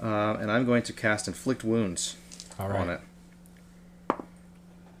 And I'm going to cast Inflict Wounds All right. on it.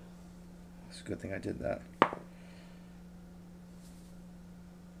 It's a good thing I did that.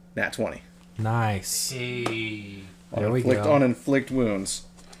 Nat 20. Nice. Hey. There we go. On Inflict Wounds.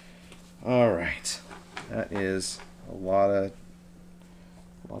 All right. That is a lot of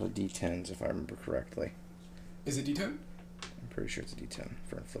D10s if I remember correctly. Is it D10? I'm pretty sure it's a D10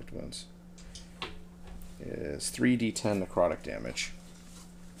 for Inflict Wounds. It is 3d10 necrotic damage.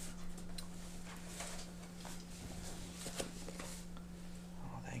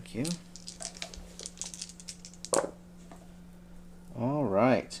 Oh, thank you. All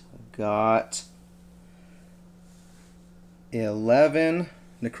right. Got 11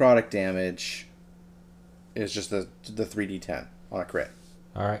 necrotic damage. Is just the 3d10 on a crit.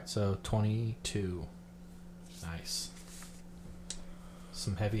 All right, so 22. Nice.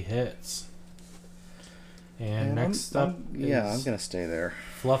 Some heavy hits. And next up I'm is gonna stay there.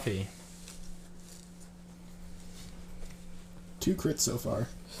 Fluffy. 2 crits so far.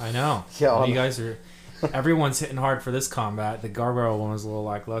 I know. Yeah, You guys are... Everyone's hitting hard for this combat. The Gargoyle one was a little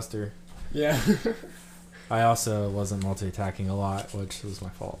lackluster. Yeah. I also wasn't multi-attacking a lot, which was my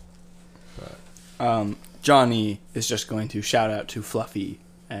fault. But Johnny is just going to shout out to Fluffy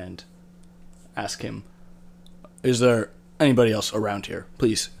and ask him, is there anybody else around here?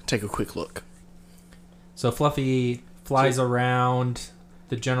 Please take a quick look. So Fluffy flies around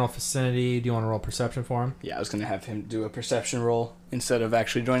the general vicinity. Do you want to roll perception for him? Yeah, I was going to have him do a perception roll instead of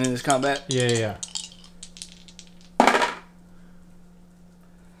actually joining this combat. Yeah.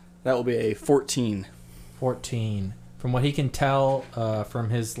 That will be a 14. 14. From what he can tell from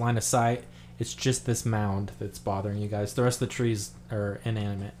his line of sight, it's just this mound that's bothering you guys. The rest of the trees are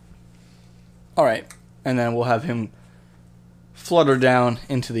inanimate. All right. And then we'll have him flutter down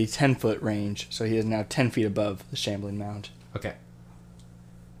into the 10-foot range, so he is now 10 feet above the shambling mound. Okay.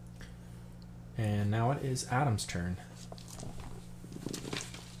 And now it is Adam's turn.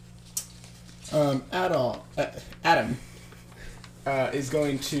 Adam is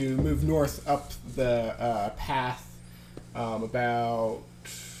going to move north up the path about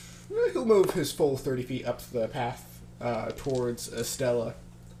He'll move his full 30 feet up the path towards Estella.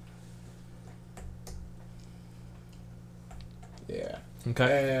 Yeah.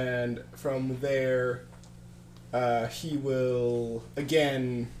 Okay. And from there, he will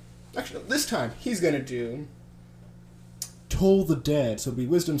again. Actually, this time he's gonna do Toll the Dead. So it'll be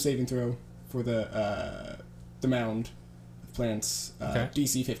Wisdom saving throw for the mound of plants. Okay.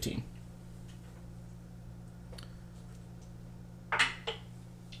 DC 15.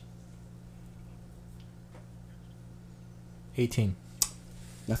 $18.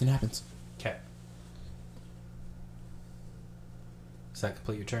 Nothing happens. Okay. Does that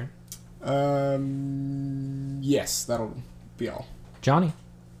complete your turn? Yes, that'll be all. Johnny.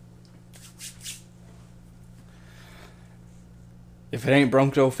 If it ain't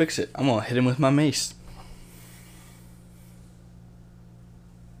broke, don't fix it. I'm gonna hit him with my mace.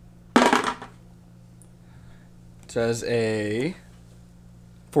 Does a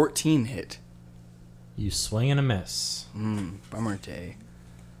 14 hit? You swing and a miss. Bummer day.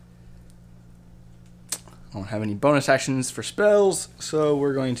 I don't have any bonus actions for spells, so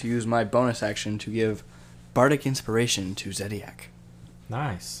we're going to use my bonus action to give Bardic Inspiration to Zediac.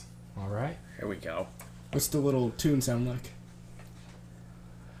 Nice. All right. Here we go. What's the little tune sound like?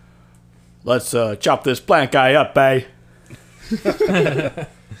 Let's chop this plant guy up, eh?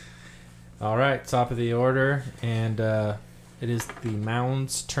 All right. Top of the order, and it is the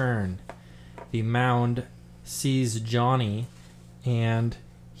mound's turn. The mound sees Johnny, and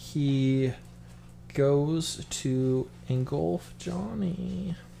he goes to engulf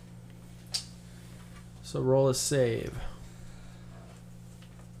Johnny. So roll a save.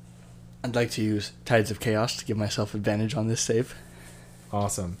 I'd like to use Tides of Chaos to give myself advantage on this save.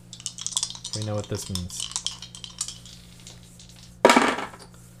 Awesome. We know what this means.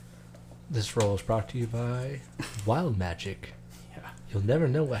 This roll is brought to you by Wild Magic. Yeah. You'll never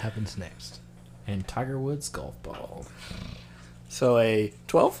know what happens next. And Tiger Woods golf ball. So a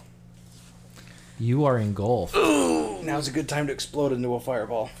 12? You are engulfed. Now's a good time to explode into a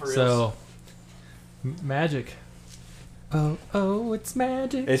fireball. So, magic. Oh, it's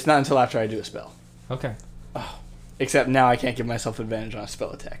magic. It's not until after I do a spell. Okay, Except now I can't give myself advantage on a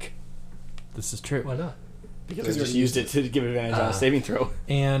spell attack. this is true. Why not? Because I Because you just already used it to give advantage on a saving throw.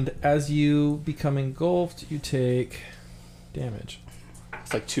 And as you become engulfed, you take damage.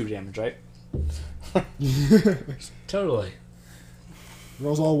 It's like 2 damage, right? Totally.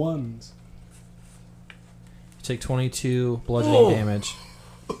 Rolls all ones. You take 22 bludgeoning damage.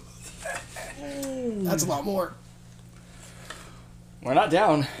 That's a lot more. We're not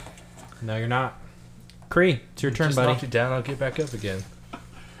down. No, you're not. Kree, it's your turn, Just buddy. knock you down, I'll get back up again.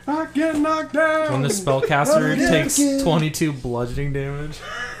 I get knocked down. When the spellcaster Yeah. takes 22 bludgeoning damage.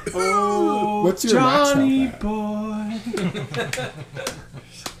 Oh, What's your max health Johnny at? boy.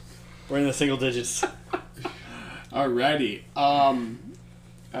 We're in the single digits. Alrighty.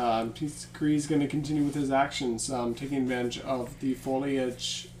 Kree's going to continue with his actions, taking advantage of the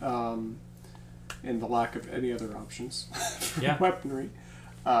foliage and the lack of any other options for Yeah. weaponry.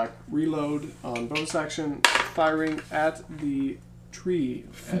 Reload on bonus action, firing at the tree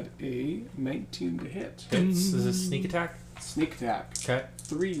at a 19 to hit. Hits. Is this sneak attack? Sneak attack. Okay.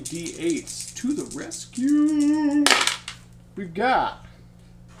 3d8s to the rescue. We've got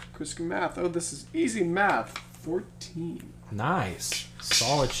Chris math. Oh, this is easy math. 14. Nice.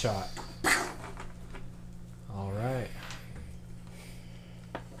 Solid shot. All right.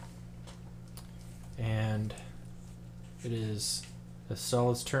 And it is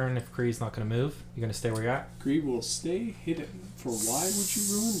Estella's turn. If Kree's not going to move, you're going to stay where you're at. Kree will stay hidden. For why would you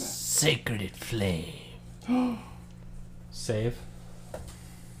ruin that? Sacred Flame. Save.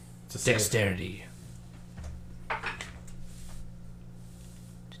 It's a save. Dexterity.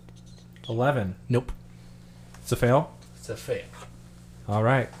 11. Nope. It's a fail. It's a fail. All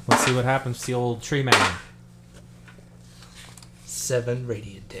right. Let's see what happens to the old tree man. 7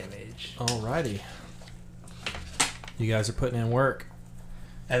 radiant damage. Alrighty. You guys are putting in work.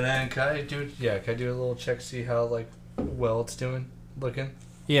 And then can I do a little check, see how well it's looking?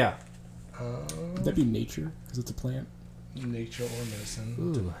 Yeah. Would that be nature? Because it's a plant. Nature or medicine.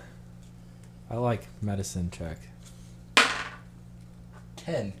 Ooh. I like medicine check.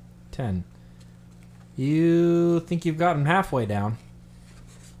 10. 10. You think you've gotten halfway down.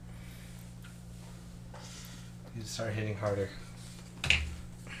 You start hitting harder.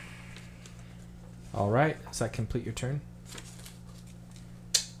 All right. Does that complete your turn?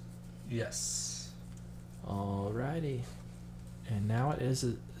 Yes. Alrighty. And now it is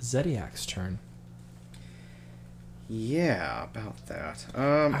Zediac's turn. Yeah, about that.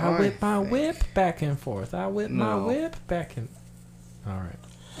 I whip my whip back and forth. I whip my No. whip back and... Alright.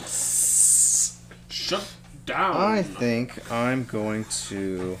 down. I think I'm going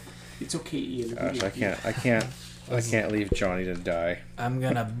to. It's okay, Ian. Gosh, I can't leave Johnny to die. I'm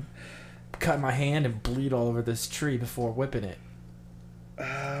gonna cut my hand and bleed all over this tree before whipping it.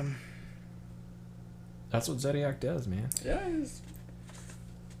 That's what Zodiac does, man. Yeah.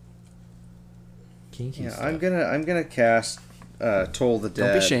 Kinky Yeah, stuff. I'm gonna cast Toll the Dead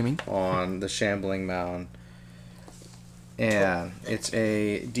Don't be shaming. on the shambling mound, and it's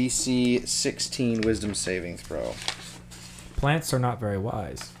a DC 16 Wisdom saving throw. Plants are not very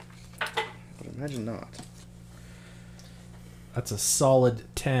wise. But imagine not. That's a solid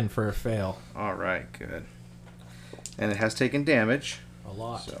 10 for a fail. All right, good. And it has taken damage. A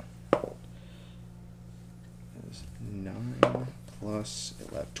lot. So it's 9 plus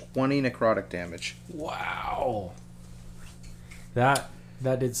 11, 20 necrotic damage. Wow. That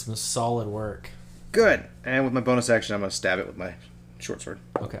did some solid work. Good. And with my bonus action, I'm gonna stab it with my short sword.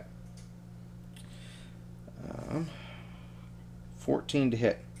 Okay. 14 to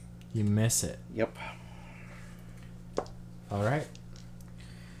hit. You miss it. Yep. All right.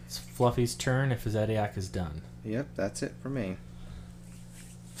 It's Fluffy's turn if Zodiac is done. Yep, that's it for me.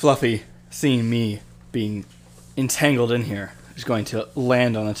 Fluffy, seeing me being entangled in here, is going to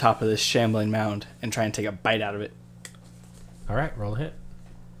land on the top of this shambling mound and try and take a bite out of it. All right, roll a hit.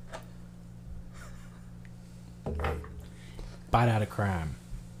 Bite out of crime.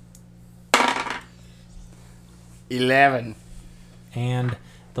 11. And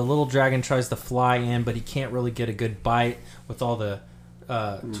the little dragon tries to fly in, but he can't really get a good bite with all the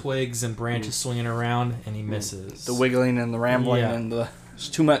twigs and branches swinging around, and he misses. The wiggling and the rambling Yeah. and it's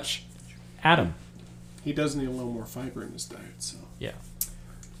too much. Adam. He does need a little more fiber in his diet, so. Yeah.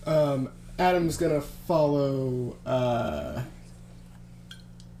 Adam's gonna follow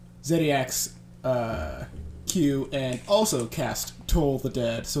Zodiac's cue and also cast Toll the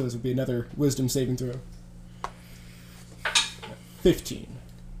Dead, so this would be another Wisdom saving throw. 15.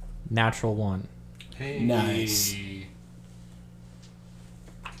 Natural 1. Hey. Nice.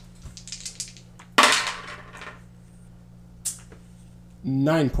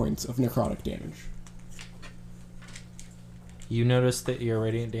 9 points of necrotic damage. You notice that your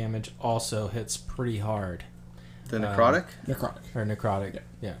radiant damage also hits pretty hard. The necrotic? Necrotic. Or necrotic.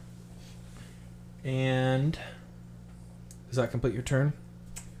 Yeah. And does that complete your turn?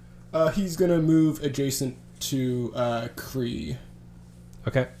 He's gonna move adjacent to Kree.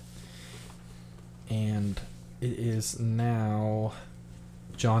 Okay. And it is now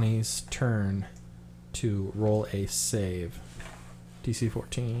Johnny's turn to roll a save. DC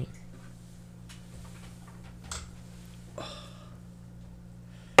 14.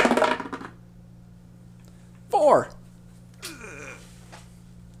 Four.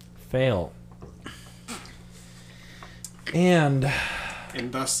 Fail. And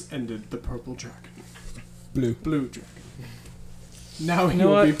thus ended the purple dragon. Blue. Blue dragon. Now he know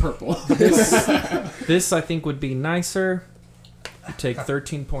will what? be purple. this I think would be nicer. You take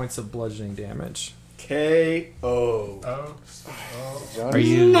 13 points of bludgeoning damage. K.O. Oh. Are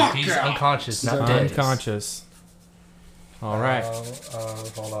you He's unconscious, not dead. unconscious? All right.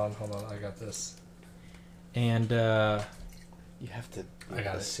 Hold on. I got this. And You have to I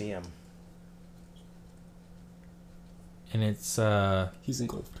got it. see him. and it's He's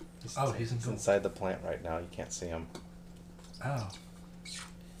engulfed. Oh, he's He's inside the plant right now. You can't see him. Oh.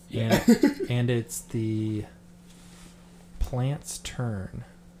 and it's the plant's turn.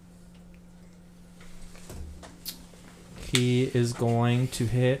 He is going to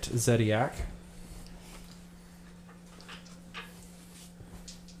hit Zodiac.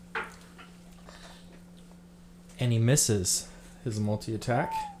 And he misses his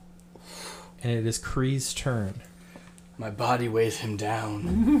multi-attack. And it is Kree's turn. My body weighs him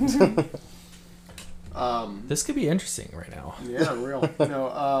down. This could be interesting right now. Yeah, real.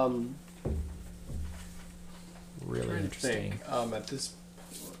 No, Really trying to interesting. think. At this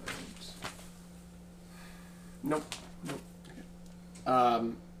point. Nope.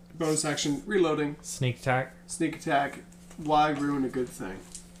 Bonus action, reloading, Sneak attack. sneak attack. Why ruin a good thing?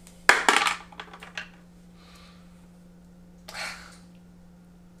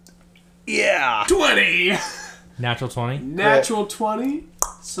 Yeah. 20! Natural 20. Natural 20.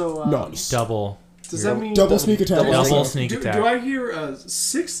 So, Nice. Double. does that mean Double sneak attack. Double sneak do, attack. do I hear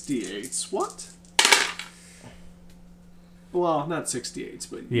 68s? What? Well, not 68s,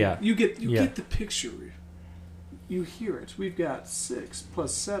 but Yeah. you get Yeah. the picture. You hear it. We've got 6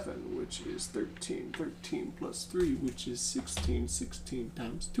 plus 7, which is 13. 13 plus 3, which is 16. 16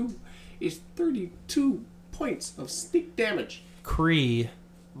 times 2 is 32 points of sneak damage. Kree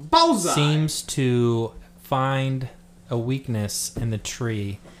Bullseye! seems to find a weakness in the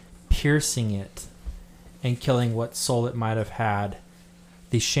tree, piercing it, and killing what soul it might have had,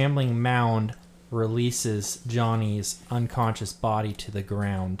 the shambling mound releases Johnny's unconscious body to the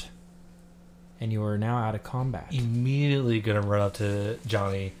ground. And you are now out of combat. Immediately gonna run up to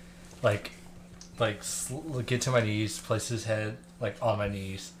Johnny, get to my knees, place his head on my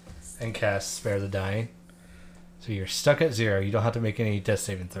knees, and cast Spare the Dying. So you're stuck at 0. You don't have to make any death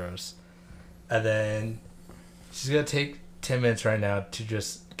saving throws. And then she's gonna take 10 minutes right now to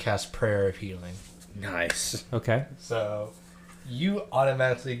just cast Prayer of Healing. Nice. Okay. So you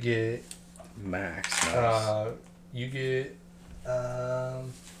automatically get Max. Nice. you get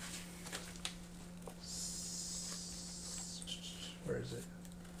where is it?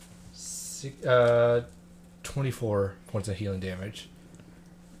 24 points of healing damage.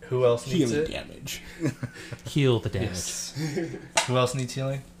 Who else needs Healing it? damage. Heal the damage. Yes. Who else needs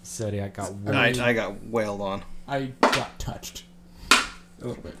healing? Zodiac got one. I got wailed on. I got touched. A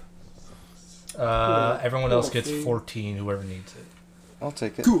little bit. Everyone else gets 14, whoever needs it. I'll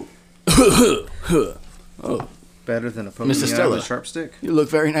take it. Cool. Oh, Better than a poking Mr. out Stella. with a sharp stick. you look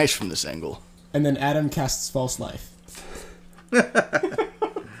very nice from this angle. And then Adam casts False Life.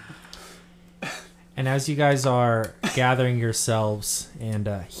 And as you guys are gathering yourselves and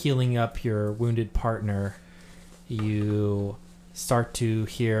healing up your wounded partner, you start to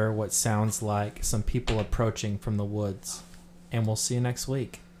hear what sounds like some people approaching from the woods. And we'll see you next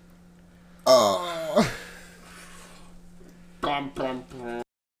week.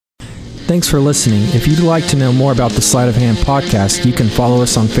 Thanks for listening. If you'd like to know more about the Sleight of Hand podcast, you can follow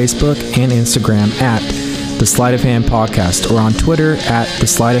us on Facebook and Instagram at the Sleight of Hand podcast or on Twitter at the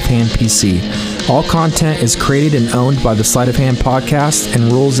Sleight of Hand PC. All content is created and owned by the Sleight of Hand podcast,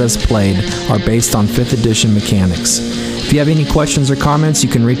 and rules as played are based on 5th edition mechanics. If you have any questions or comments, you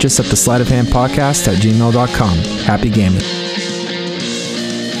can reach us at the Sleight of Hand podcast at gmail.com. Happy gaming.